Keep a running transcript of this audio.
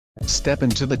Step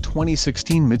into the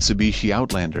 2016 Mitsubishi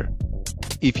Outlander.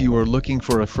 If you are looking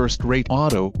for a first-rate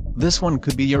auto, this one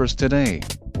could be yours today.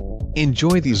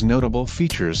 Enjoy these notable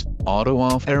features: auto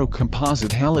off-aero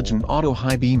composite halogen auto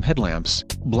high beam headlamps,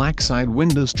 black side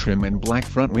windows trim and black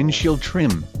front windshield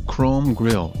trim, chrome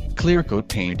grille, clear coat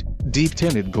paint, deep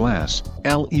tinted glass,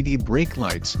 LED brake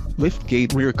lights,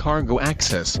 liftgate rear cargo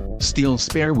access, steel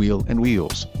spare wheel and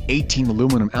wheels, 18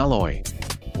 aluminum alloy.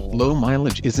 Low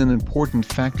mileage is an important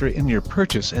factor in your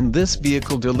purchase, and this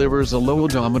vehicle delivers a low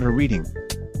odometer reading.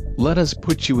 Let us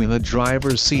put you in the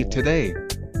driver's seat today.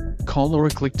 Call or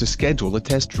click to schedule a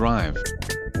test drive.